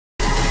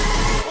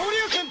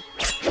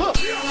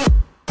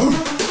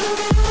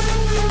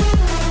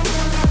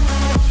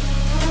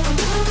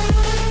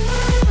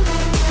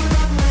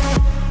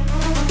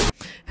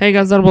Hey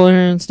guys, iDabloader here,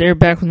 and today we're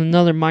back with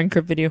another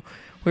Minecraft video.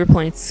 We're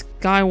playing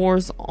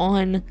Skywars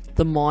on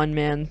the Mon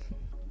Man.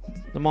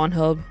 The Mon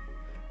Hub.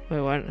 Wait,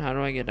 what? How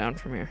do I get down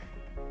from here?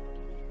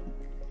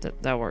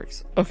 That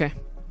works. Okay.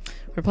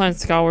 We're playing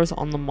Skywars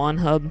on the Mon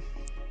Hub.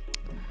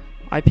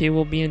 IP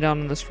will be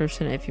down in the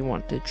description if you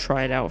want to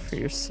try it out for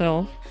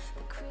yourself.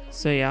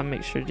 So yeah,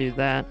 make sure to do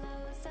that.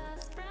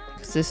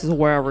 Because this is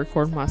where I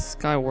record my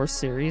Skywars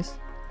series.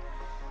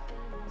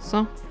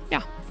 So,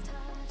 yeah.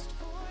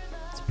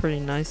 It's pretty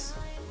nice.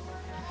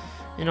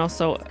 And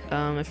also,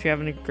 if you're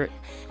having a great,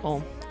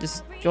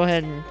 just go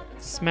ahead and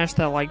smash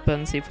that like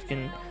button. See if we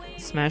can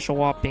smash a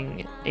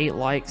whopping 8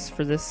 likes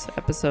for this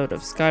episode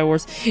of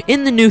Skywars.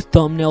 In the new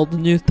thumbnail, the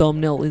new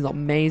thumbnail is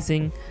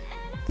amazing.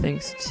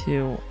 Thanks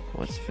to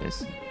what's his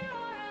face?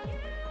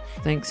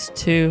 Thanks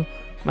to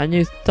my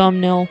new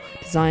thumbnail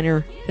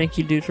designer. Thank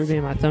you, dude, for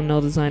being my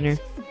thumbnail designer.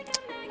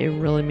 It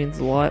really means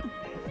a lot.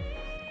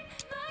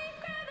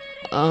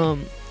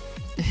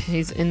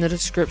 He's in the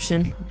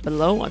description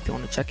below if you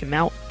want to check him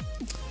out.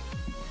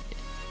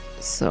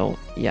 So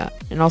yeah,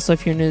 and also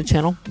if you're new to the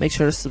channel, make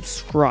sure to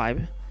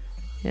subscribe.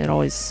 It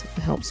always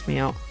helps me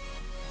out.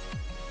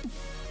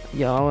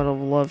 Yeah, I would have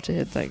loved to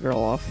hit that girl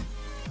off.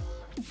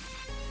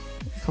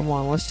 Come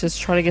on, let's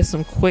just try to get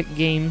some quick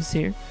games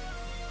here.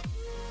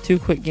 2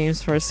 quick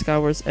games for our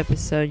Skywars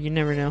episode. You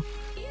never know.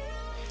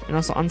 And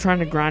also, I'm trying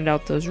to grind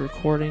out those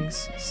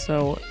recordings.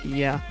 So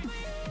yeah,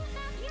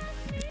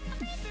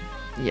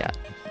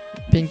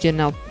 been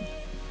getting out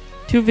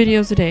 2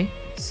 videos a day.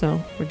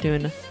 So we're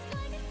doing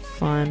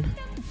fun.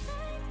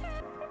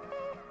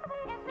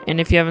 And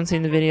if you haven't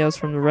seen the videos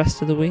from the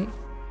rest of the week,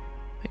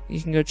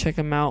 you can go check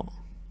them out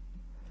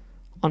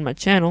on my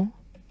channel.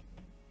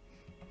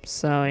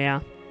 So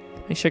yeah,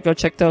 make sure to go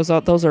check those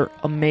out. Those are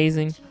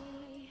amazing.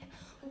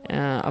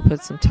 I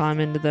put some time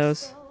into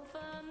those.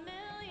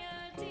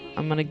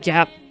 I'm gonna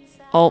gap.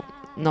 Oh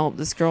no,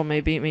 this girl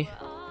may beat me.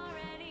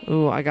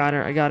 Ooh, I got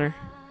her.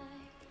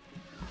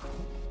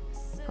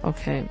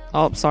 Okay.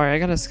 Oh, sorry, I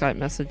got a Skype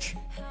message.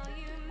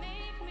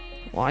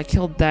 Well, I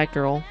killed that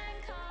girl.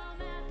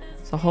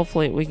 So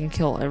hopefully we can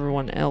kill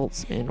everyone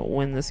else and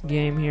win this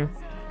game here.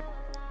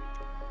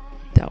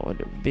 That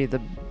would be the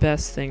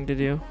best thing to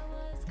do.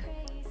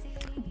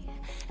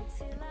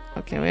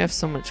 Okay, we have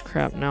so much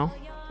crap now.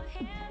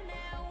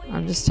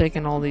 I'm just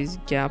taking all these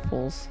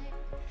gapples.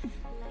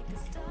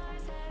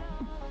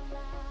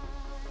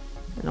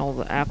 And all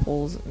the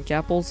apples,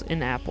 gapples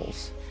and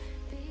apples.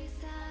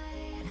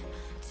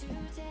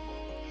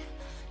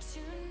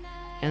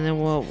 And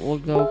then we'll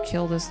go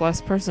kill this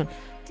last person.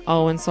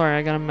 Oh, and sorry,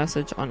 I got a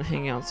message on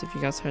Hangouts. If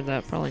you guys heard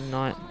that, probably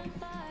not.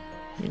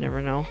 You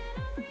never know.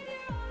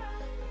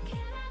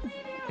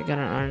 I got an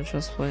iron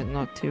chest plate,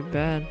 not too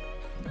bad.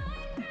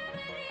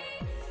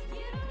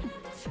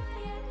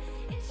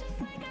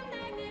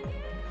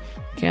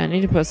 Okay, I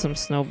need to put some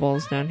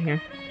snowballs down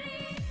here.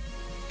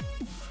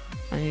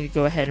 I need to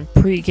go ahead and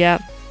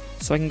pre-gap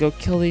so I can go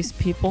kill these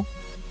people.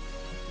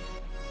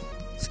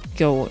 Let's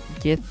go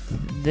get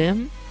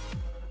them.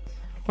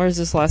 Where is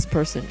this last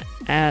person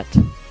at?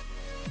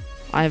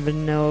 I have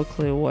no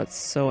clue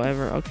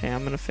whatsoever. Okay,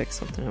 I'm gonna fix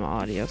something in my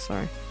audio,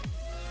 sorry.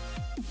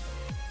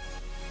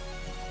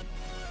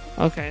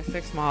 Okay, I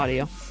fixed my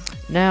audio.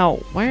 Now,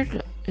 where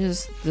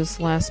is this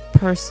last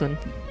person?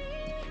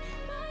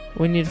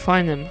 We need to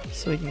find them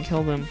so we can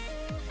kill them.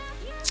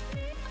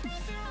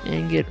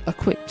 And get a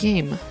quick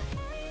game.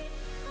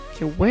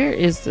 Okay, where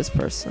is this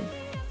person?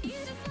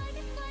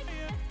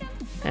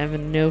 I have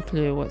no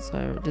clue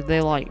whatsoever. Did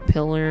they like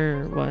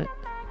pillar or what?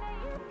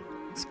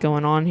 What's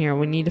going on here?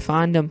 We need to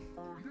find them.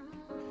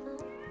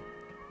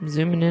 I'm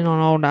zooming in on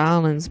all the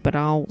islands, but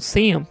I don't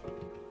see them.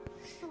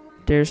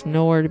 There's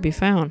nowhere to be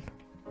found.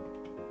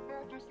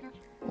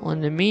 Well, in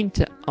the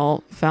meantime,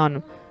 oh, found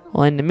them.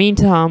 Well, in the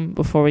meantime,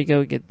 before we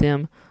go get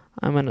them,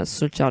 I'm gonna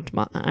switch out to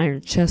my iron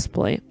chest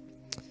plate,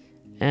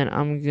 and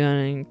I'm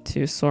going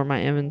to sort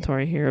my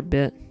inventory here a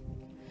bit.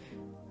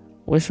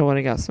 Wish I would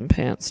have got some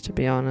pants, to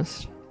be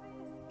honest.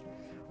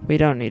 We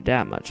don't need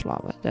that much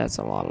lava. That's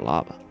a lot of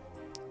lava.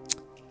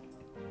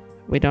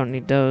 We don't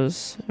need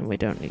those, and we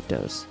don't need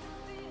those.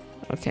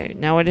 Okay,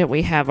 now that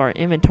we have our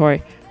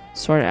inventory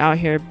sorted out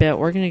here a bit,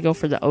 we're going to go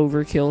for the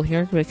overkill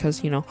here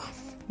because, you know,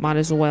 might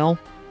as well.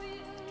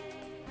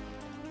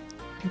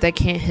 They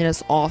can't hit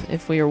us off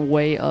if we are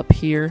way up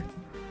here.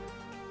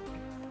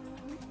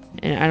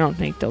 And I don't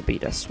think they'll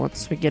beat us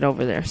once we get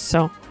over there.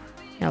 So,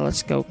 yeah,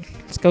 let's go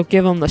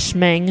give them the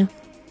schmeng.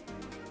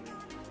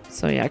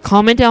 So, yeah,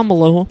 comment down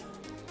below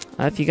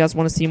if you guys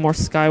want to see more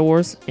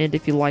Skywars and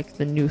if you like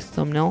the new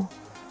thumbnail.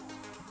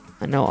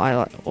 I know I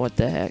like. What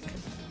the heck?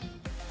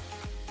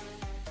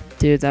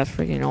 Dude, that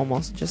freaking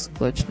almost just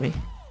glitched me.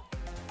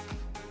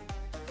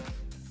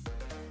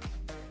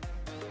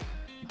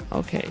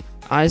 Okay,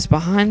 eyes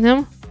behind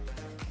them.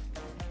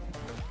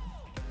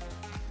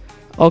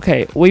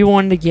 Okay, we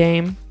won the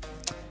game.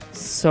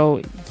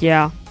 So,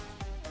 yeah.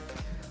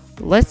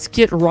 Let's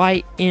get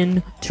right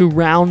into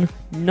round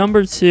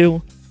number 2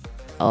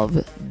 of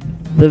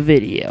the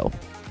video.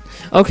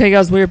 Okay,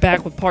 guys, we're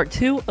back with part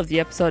 2 of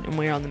the episode, and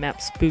we're on the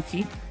map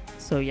Spooky.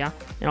 So yeah,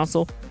 and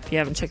also, if you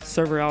haven't checked the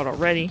server out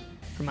already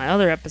for my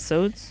other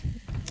episodes,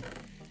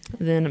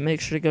 then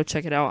make sure to go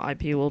check it out.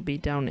 IP will be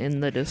down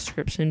in the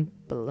description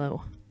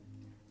below.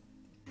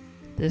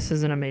 This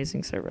is an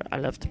amazing server. I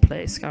love to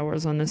play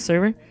Skywars on this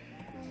server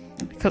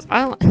because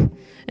and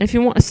if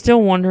you're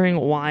still wondering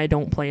why I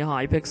don't play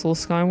Hypixel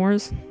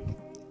Skywars,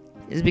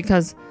 is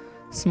because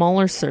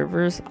smaller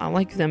servers, I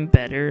like them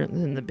better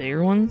than the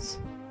bigger ones.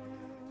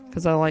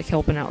 Because I like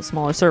helping out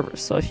smaller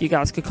servers. So if you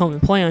guys could come and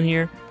play on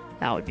here,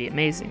 that would be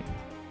amazing.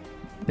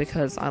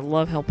 Because I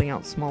love helping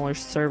out smaller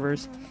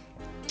servers.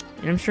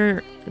 And I'm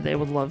sure they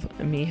would love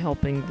me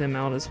helping them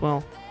out as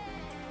well.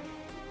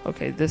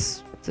 Okay,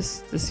 this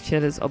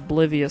kid is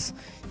oblivious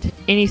to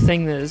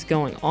anything that is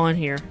going on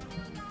here.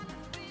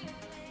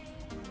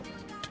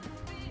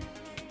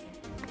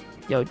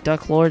 Yo,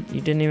 Duck Lord,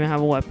 you didn't even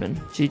have a weapon.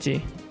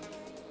 GG.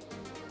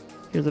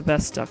 You're the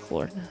best, Duck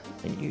Lord.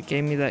 And you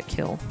gave me that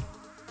kill.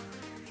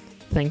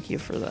 Thank you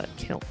for that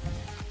kill.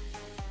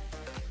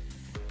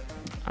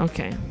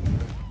 Okay.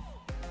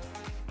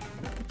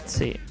 Let's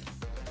see.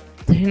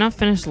 Did he not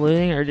finish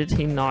looting, or did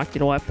he not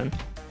get a weapon?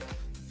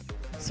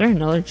 Is there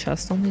another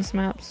chest on these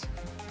maps?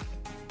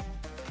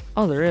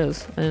 Oh, there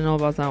is. I didn't know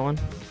about that one.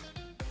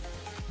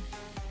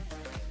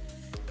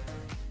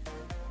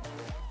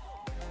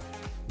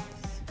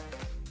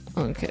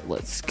 Okay,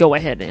 let's go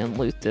ahead and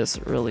loot this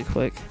really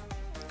quick.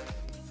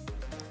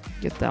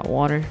 Get that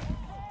water.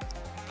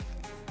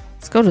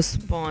 Let's go to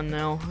spawn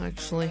now,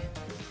 actually.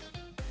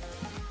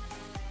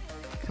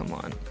 Come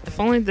on. If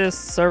only this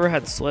server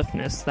had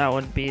swiftness, that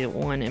would be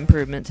one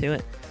improvement to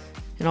it.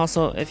 And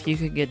also, if you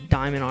could get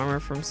diamond armor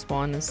from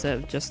spawn instead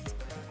of just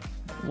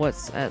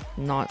what's at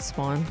not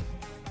spawn.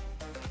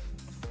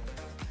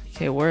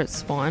 Okay, we're at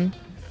spawn.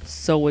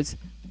 So is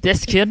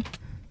this kid.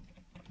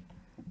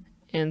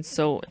 And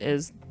so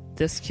is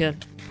this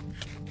kid.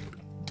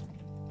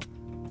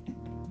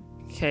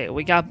 Okay,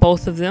 we got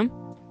both of them.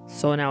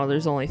 So now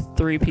there's only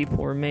 3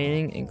 people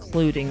remaining,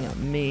 including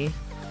me.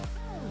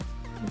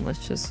 And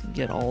let's just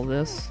get all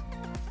this.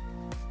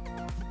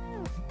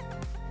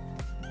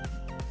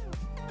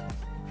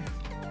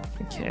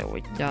 Okay, we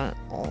got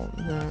all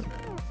of that.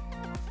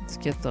 Let's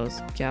get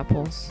those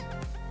gapples.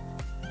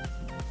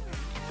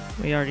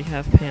 We already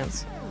have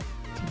pants.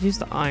 Could use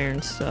the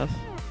iron stuff.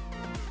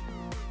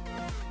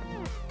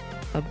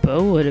 A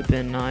bow would have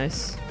been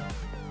nice.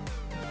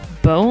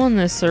 Bow on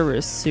this server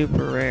is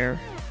super rare.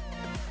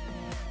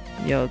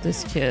 Yo,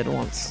 this kid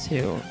wants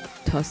to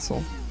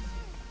tussle.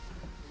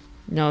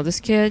 No, this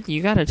kid, you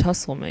gotta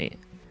tussle, mate.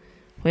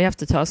 We have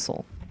to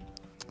tussle.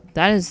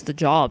 That is the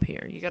job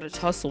here. You gotta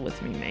tussle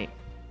with me, mate.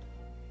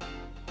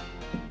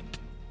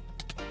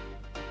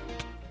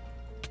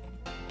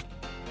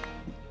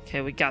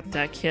 Okay, we got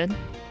that kid.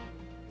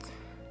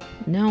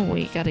 Now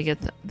we gotta get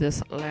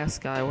this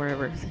last guy,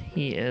 wherever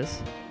he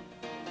is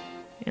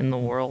in the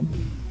world.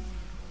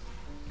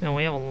 Now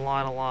we have a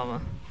lot of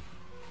lava.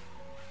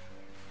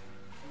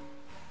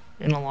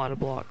 And a lot of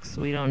blocks.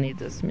 We don't need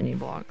this many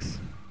blocks.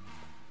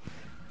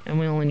 And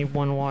we only need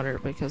 1 water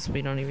because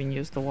we don't even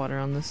use the water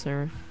on this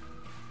server.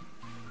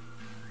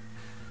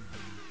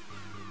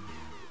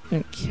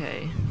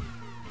 Okay.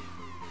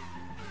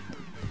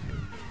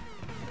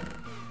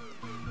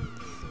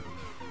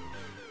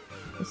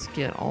 Let's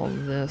get all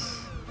of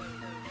this.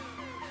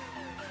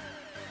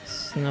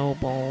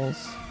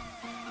 Snowballs.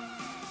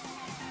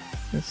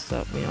 And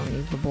stuff. We don't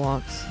need the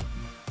blocks.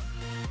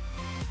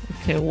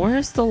 Okay,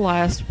 where's the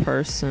last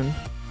person?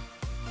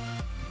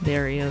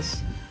 There he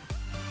is.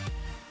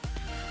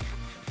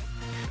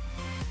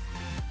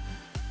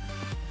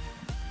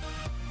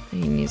 He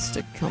needs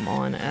to come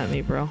on at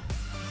me, bro.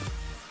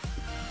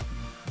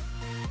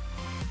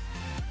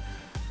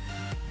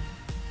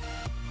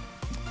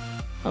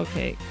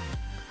 Okay.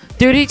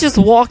 Dude, he just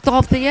walked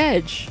off the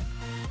edge.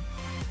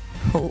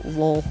 Oh,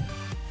 lol.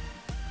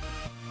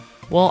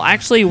 Well,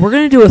 actually, we're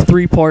gonna do a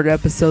 3-part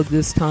episode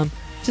this time.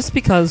 Just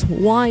because,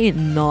 why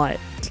not?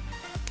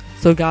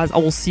 So guys, I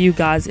will see you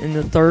guys in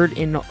the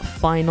 3rd and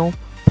final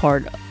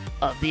part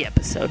of the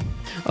episode.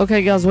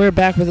 Okay guys, we're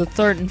back with the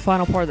 3rd and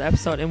final part of the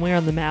episode, and we're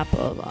on the map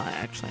of, I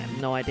actually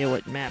have no idea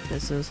what map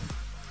this is.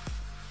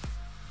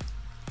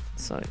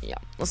 So yeah,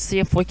 let's see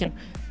if we can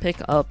pick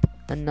up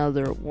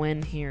another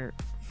win here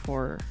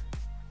for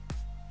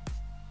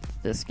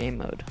this game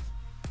mode.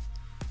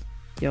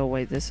 Yo,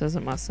 wait, this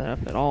isn't my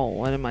setup at all.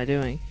 What am I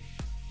doing?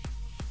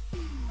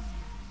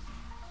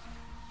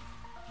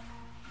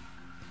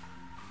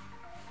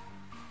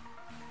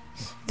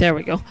 There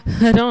we go.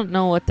 I don't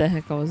know what the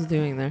heck I was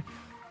doing there.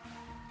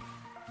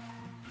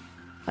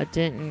 I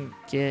didn't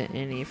get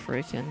any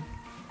freaking...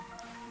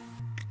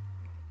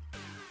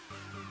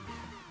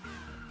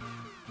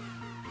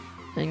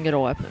 Didn't get a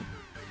weapon.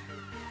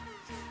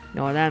 You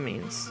know what that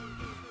means?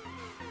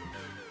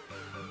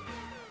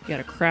 You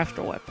gotta craft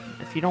a weapon.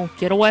 If you don't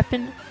get a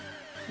weapon,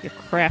 you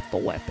craft a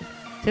weapon.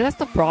 See, that's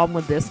the problem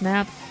with this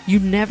map. You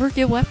never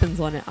get weapons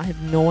on it. I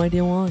have no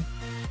idea why.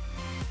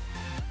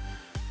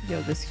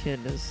 Yo, this kid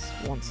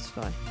wants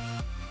to die.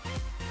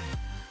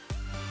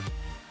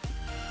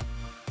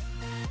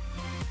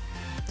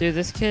 Dude,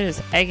 this kid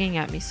is egging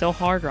at me so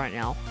hard right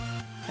now.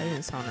 That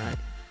didn't sound right.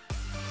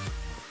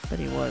 But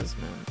he was,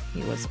 man.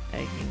 He was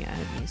egging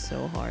at me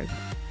so hard.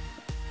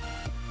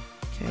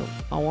 Okay,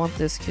 I want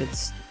this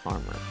kid's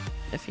armor.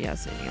 If he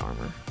has any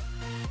armor.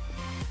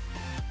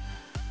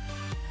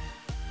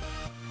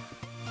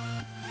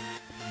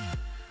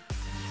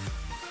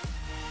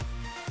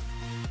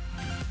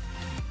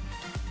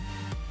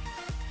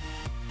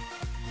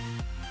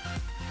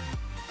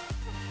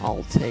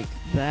 I'll take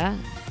that.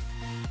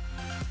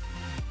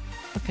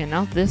 Okay,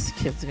 now this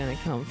kid's gonna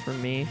come for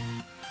me.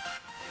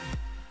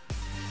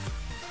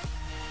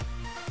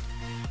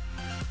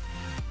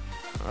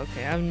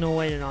 Okay, I have no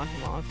way to knock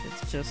him off.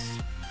 It's just...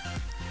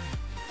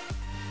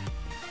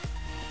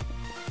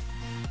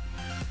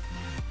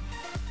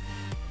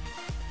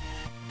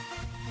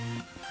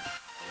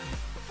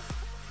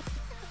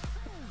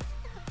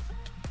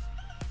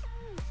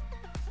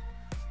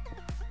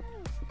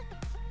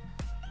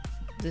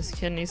 This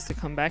kid needs to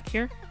come back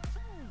here.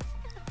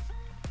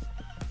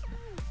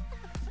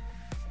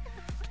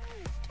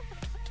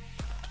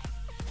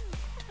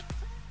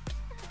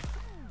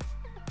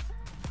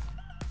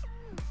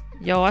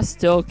 Yo, I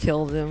still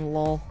killed him,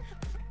 lol.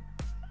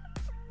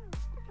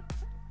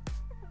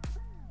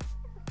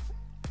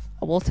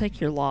 I will take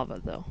your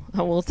lava, though.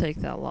 I will take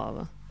that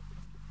lava.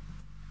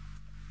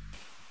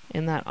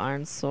 And that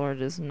iron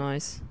sword is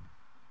nice.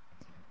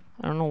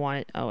 I don't know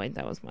why... Oh, wait,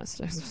 that was my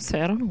sticks.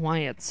 I don't know why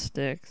he had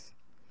sticks.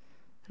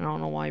 I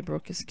don't know why he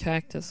broke his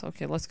cactus.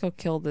 Okay, let's go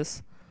kill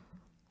this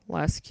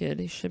last kid.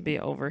 He should be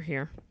over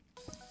here.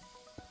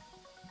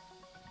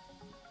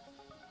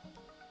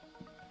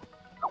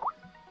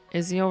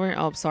 Is he over here?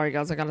 Oh, sorry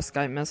guys, I got a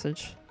Skype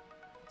message.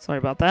 Sorry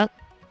about that.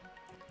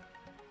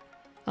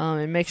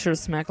 And make sure to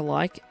smack a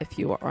like if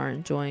you are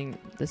enjoying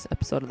this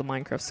episode of the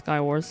Minecraft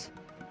Skywars.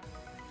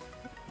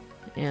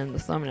 And the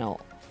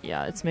thumbnail,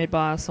 yeah, it's made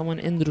by someone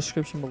in the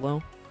description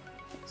below.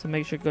 So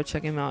make sure to go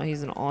check him out.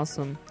 He's an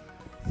awesome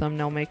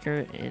thumbnail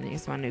maker and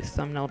he's my new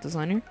thumbnail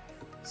designer.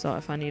 So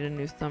if I need a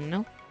new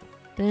thumbnail,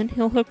 then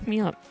he'll hook me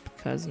up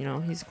because, you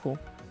know, he's cool.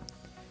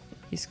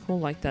 He's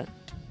cool like that.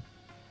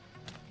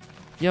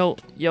 Yo,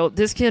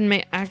 this kid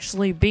may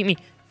actually beat me.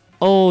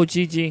 Oh,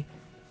 GG.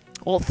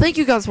 Well, thank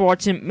you guys for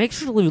watching. Make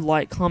sure to leave a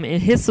like, comment,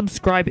 and hit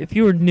subscribe if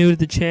you are new to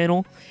the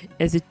channel,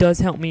 as it does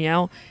help me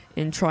out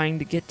in trying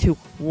to get to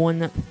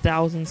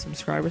 1,000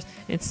 subscribers.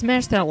 And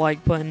smash that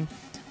like button.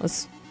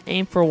 Let's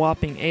aim for a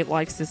whopping 8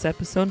 likes this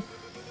episode.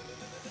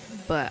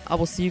 But I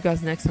will see you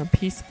guys next time.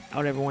 Peace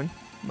out, everyone.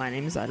 My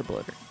name is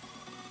iDabloader.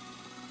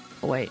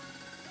 Oh, wait.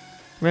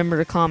 Remember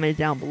to comment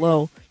down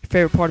below your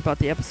favorite part about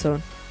the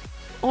episode,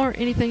 or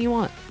anything you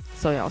want.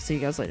 So yeah, I'll see you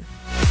guys later.